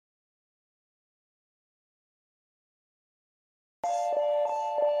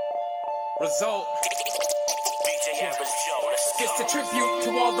Result. It's a tribute to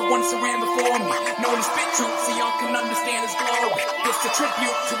all the ones who ran before me. Known as spit truth, so y'all can understand his glory. It's a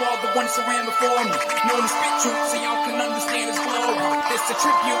tribute to all the ones who ran before me. Known as spit truth, so y'all can understand his glory. It's a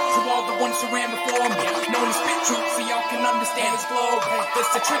tribute to all the ones who ran before me. Known as spit truth, so y'all can understand his glory.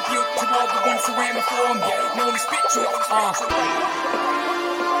 It's a tribute to all the ones who ran before me. Known as spit truth.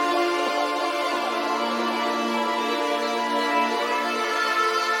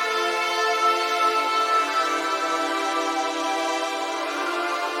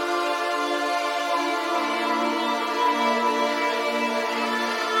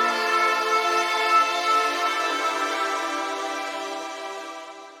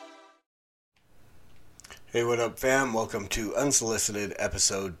 Hey, what up, fam? Welcome to Unsolicited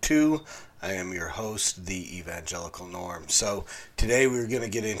Episode 2. I am your host, the Evangelical Norm. So, today we're going to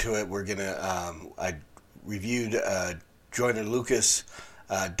get into it. I reviewed Joyner Lucas'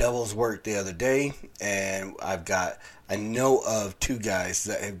 Devil's Work the other day, and I know of two guys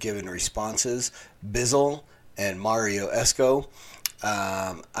that have given responses, Bizzle and Mario Esco.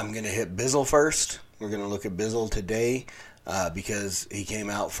 I'm going to hit Bizzle first. We're going to look at Bizzle today because he came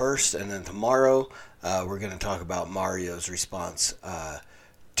out first, and then tomorrow we're going to talk about Mario's response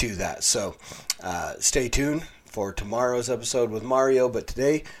to that. So stay tuned for tomorrow's episode with Mario, but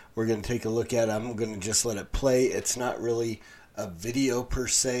today we're going to take a look at it. I'm going to just let it play. It's not really a video per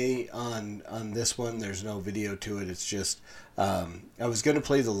se on this one. There's no video to it. It's just I was going to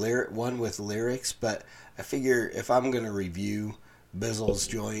play the one with lyrics, but I figure if I'm going to review Bizzle's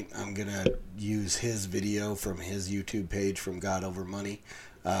joint, I'm going to use his video from his YouTube page from God Over Money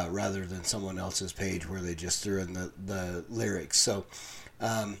rather than someone else's page where they just threw in the lyrics. So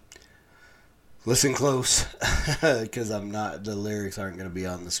listen close because the lyrics aren't going to be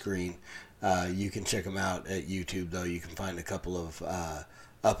on the screen. You can check them out at YouTube, though. You can find a couple of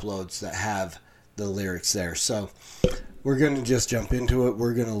uploads that have the lyrics there. So we're going to just jump into it.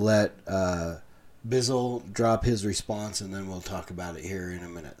 We're going to let Bizzle drop his response, and then we'll talk about it here in a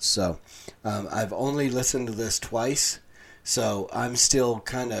minute. So I've only listened to this twice, so I'm still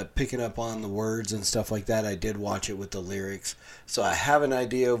kind of picking up on the words and stuff like that. I did watch it with the lyrics, so I have an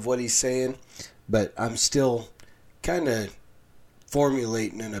idea of what he's saying, but I'm still kind of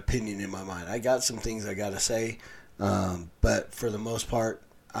formulating an opinion in my mind. I got some things I got to say, but for the most part,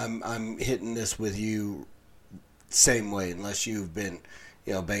 I'm hitting this with you same way, unless you've been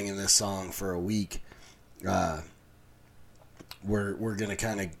banging this song for a week. We're going to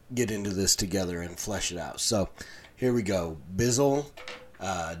kind of get into this together and flesh it out. So here we go. Bizzle,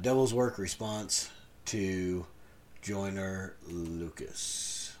 Devil's Work response to Joyner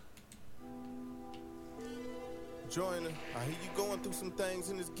Lucas. Joyner, I hear you going through some things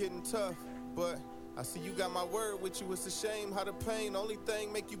and it's getting tough, but I see you got my word with you. It's a shame how the pain only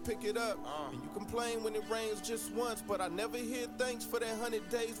thing make you pick it up. And you complain when it rains just once, but I never hear thanks for that 100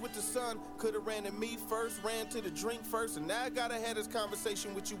 days with the sun. Could've ran to me first, ran to the drink first, and now I gotta have this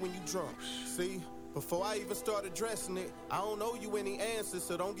conversation with you when you drunk. See, before I even start addressing it, I don't owe you any answers,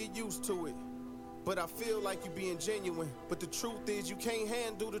 so don't get used to it. But I feel like you being genuine. But the truth is you can't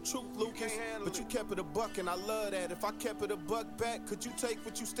handle the truth, Lucas. But you kept it a buck and I love that. If I kept it a buck back, could you take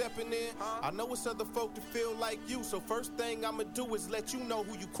what you stepping in? I know it's other folk that feel like you, so first thing I'ma do is let you know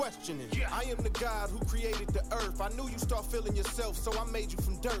who you questioning. I am the God who created the earth. I knew you start feeling yourself, so I made you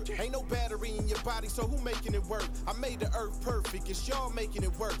from dirt. Ain't no battery in your body, so who making it work? I made the earth perfect, it's y'all making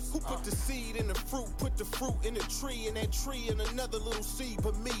it worse. Who put the seed in the fruit, put the fruit in the tree, and that tree in another little seed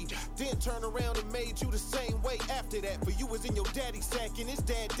but me? Then turn around and made you the same way after that. For you was in your daddy sack and his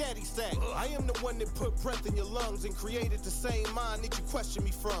daddy sack. I am the one that put breath in your lungs and created the same mind that you question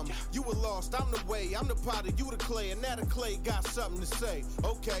me from. You were lost, I'm the way, I'm the potter, you the clay, and now the clay got something to say.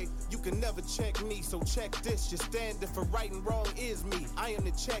 Okay, you can never check me, so check this. Your standard for right and wrong is me. I am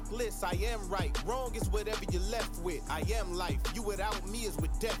the checklist, I am right. Wrong is whatever you're left with. I am life, you without me is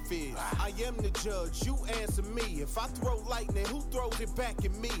what death is. I am the judge, you answer me. If I throw lightning, who throws it back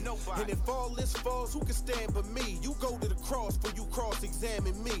at me? Nobody. And if all this falls, who can stand but me? You go to the cross for you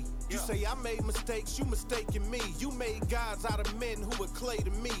cross-examine me. You say I made mistakes, you mistaken me. You made gods out of men who were clay to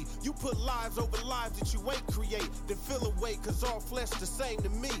me. You put lives over lives that you ain't create. Then feel away cause all flesh the same to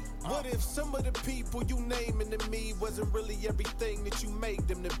me. What if some of the people you naming to me wasn't really everything that you made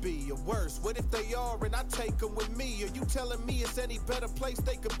them to be? Or worse, what if they are and I take them with me? Are you telling me it's any better place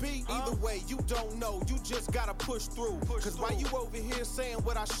they could be. Either way, you don't know, you just gotta push through. Cause while you over here saying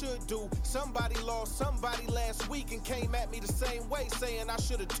what I should do, somebody lost somebody last week and came at me the same way, saying I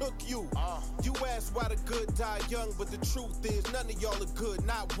should've took you. You asked why the good die young, but the truth is none of y'all are good,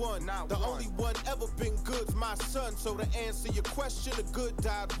 not one. The only one ever been good's my son. So to answer your question, the good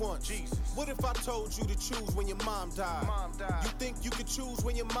died once. Jesus. What if I told you to choose when your mom died? You think you could choose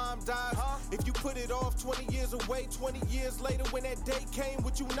when your mom died? If you put it off 20 years away, 20 years later when that day came,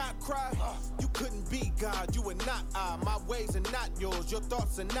 would you not cry? You couldn't be God, you are not I. My ways are not yours, your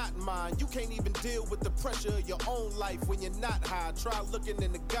thoughts are not mine. You can't even deal with the pressure of your own life when you're not high. Try looking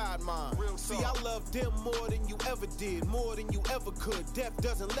in the God mind. See, I love them more than you ever did, more than you ever could. Death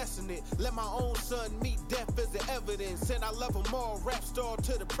doesn't lessen it. Let my own son meet death as the evidence. And I love them all, rap star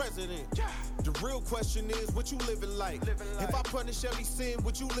to the president. The real question is, what you living like? If I punish every sin,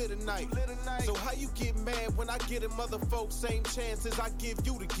 would you live tonight? So how you get mad when I get him other folks same chances I give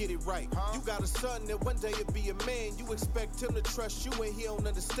you to get it right? You got a son that one day will be a man. You expect him to trust you and he don't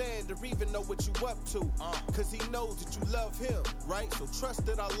understand or even know what you up to. Cause he knows that you love him, right? So trust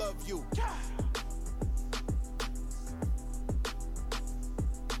that I love you.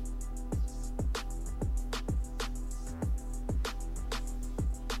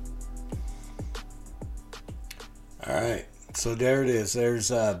 All right, so there it is.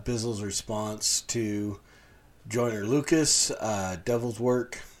 There's Bizzle's response to Joyner Lucas, Devil's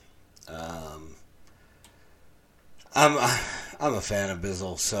Work. I'm a fan of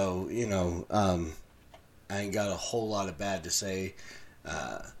Bizzle, so you know I ain't got a whole lot of bad to say.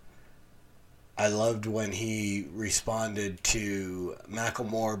 I loved when he responded to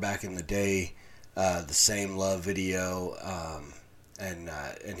Macklemore back in the day, the Same Love video, and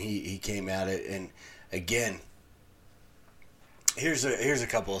he came at it, and again. Here's a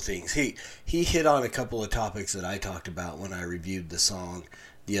couple of things. He hit on a couple of topics that I talked about when I reviewed the song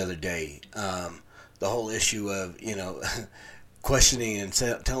the other day. The whole issue of, questioning and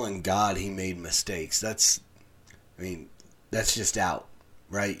telling God he made mistakes. That's just out,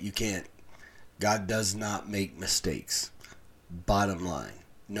 right? You can't. God does not make mistakes. Bottom line.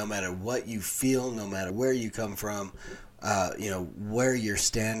 No matter what you feel, no matter where you come from, where you're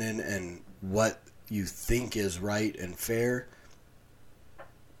standing and what you think is right and fair,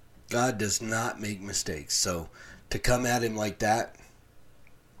 God does not make mistakes. So to come at him like that,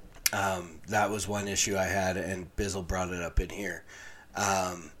 that was one issue I had, and Bizzle brought it up in here.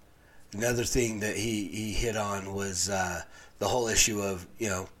 Another thing that he hit on was the whole issue of,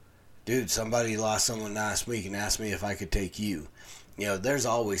 dude, somebody lost someone last week and asked me if I could take you. There's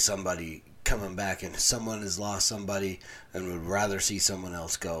always somebody coming back, and someone has lost somebody and would rather see someone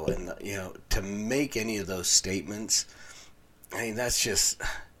else go. And, to make any of those statements, that's just...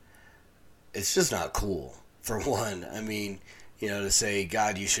 It's just not cool, for one. To say,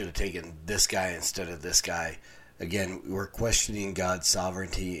 God, you should have taken this guy instead of this guy. Again, we're questioning God's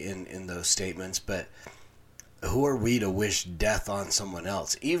sovereignty in those statements, but who are we to wish death on someone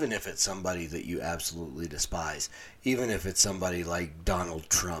else, even if it's somebody that you absolutely despise, even if it's somebody like Donald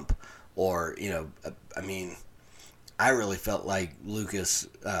Trump, or, I really felt like Lucas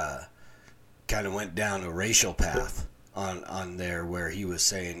kind of went down a racial path on there, where he was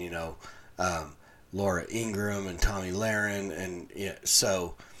saying, Laura Ingraham and Tommy Lahren, and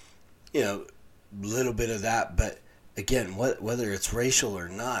little bit of that. But again, whether it's racial or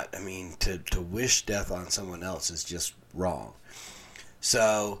not, to wish death on someone else is just wrong.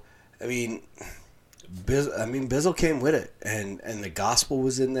 So, Bizzle came with it, and the gospel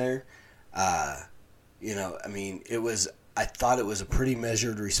was in there. It was. I thought it was a pretty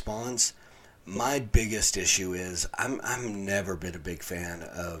measured response. My biggest issue is I'm never been a big fan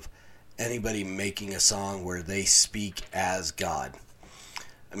of anybody making a song where they speak as God.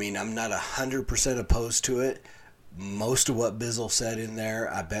 I'm not 100% opposed to it. Most of what Bizzle said in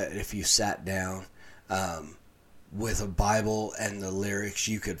there, I bet if you sat down with a Bible and the lyrics,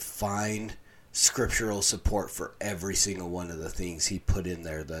 you could find scriptural support for every single one of the things he put in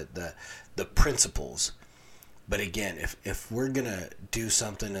there, the principles. But again, if we're going to do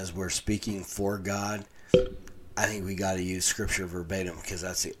something as we're speaking for God, I think we got to use scripture verbatim, because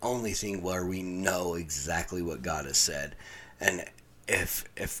that's the only thing where we know exactly what God has said. And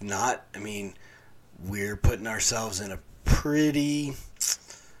if not, we're putting ourselves in a pretty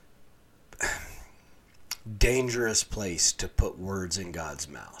dangerous place to put words in God's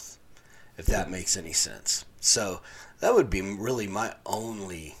mouth, if that makes any sense. So that would be really my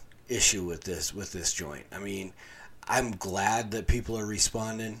only issue with this joint. I'm glad that people are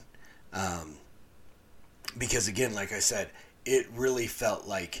responding, because again, like I said, it really felt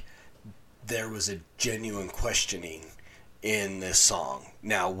like there was a genuine questioning in this song.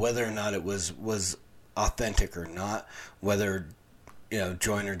 Now, whether or not it was authentic or not, whether,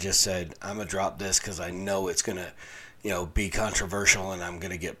 Joyner just said, I'm going to drop this because I know it's going to, be controversial and I'm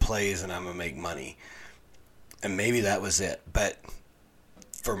going to get plays and I'm going to make money. And maybe that was it. But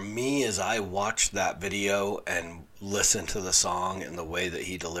for me, as I watched that video and listened to the song and the way that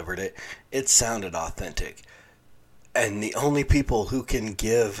he delivered it, it sounded authentic. And the only people who can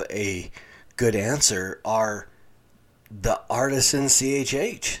give a good answer are the artists in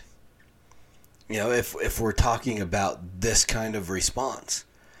CHH. If we're talking about this kind of response,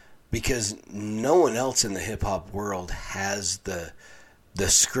 because no one else in the hip hop world has the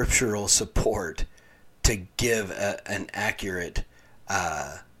scriptural support to give an accurate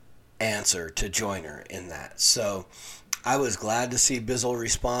answer to Joyner in that. So I was glad to see Bizzle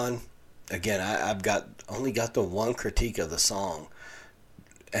respond. Again, I've only got the one critique of the song,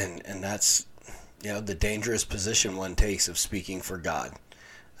 and that's the dangerous position one takes of speaking for God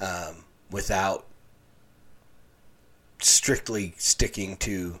without strictly sticking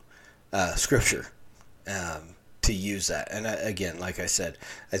to Scripture to use that. And again, like I said,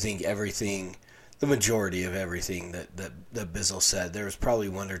 I think the majority of everything that Bizzle said, there was probably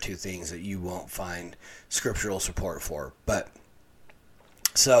one or two things that you won't find scriptural support for. But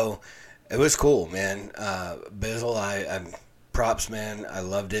so it was cool, man. Bizzle, I'm props, man. I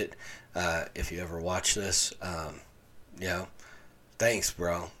loved it. If you ever watch this, thanks,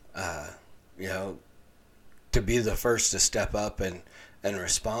 bro. To be the first to step up and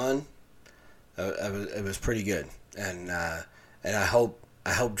respond, it was pretty good. And I hope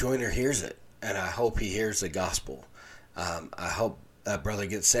Joyner hears it, and I hope he hears the gospel. I hope that brother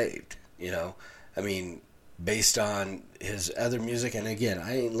gets saved. Based on his other music, and again,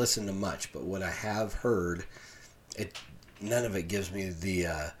 I ain't listened to much, but what I have heard, none of it gives me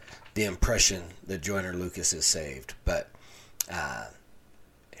the impression that Joyner Lucas is saved. But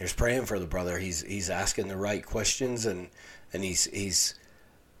here's praying for the brother. He's asking the right questions, and he's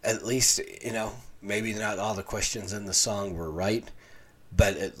at least, maybe not all the questions in the song were right,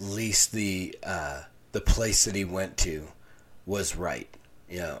 but at least the place that he went to was right.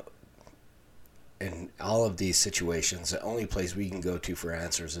 In all of these situations, the only place we can go to for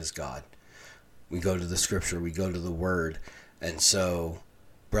answers is God. We go to the Scripture, we go to the Word, and so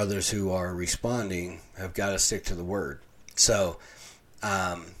brothers who are responding have got to stick to the Word. So,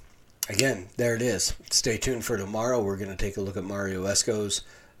 again, there it is. Stay tuned for tomorrow. We're going to take a look at Mario Esco's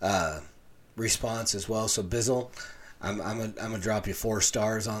response as well. So, Bizzle, I'm gonna drop you 4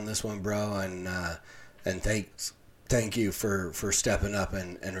 stars on this one, bro, and thank you for stepping up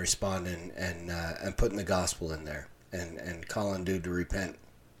and responding and putting the gospel in there and calling dude to repent.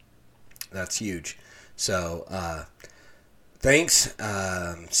 That's huge. So, thanks.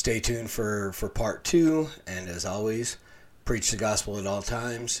 Stay tuned for part 2. And as always, preach the gospel at all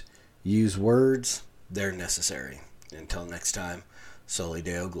times. Use words. They're necessary. Until next time, Soli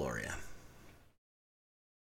Deo Gloria.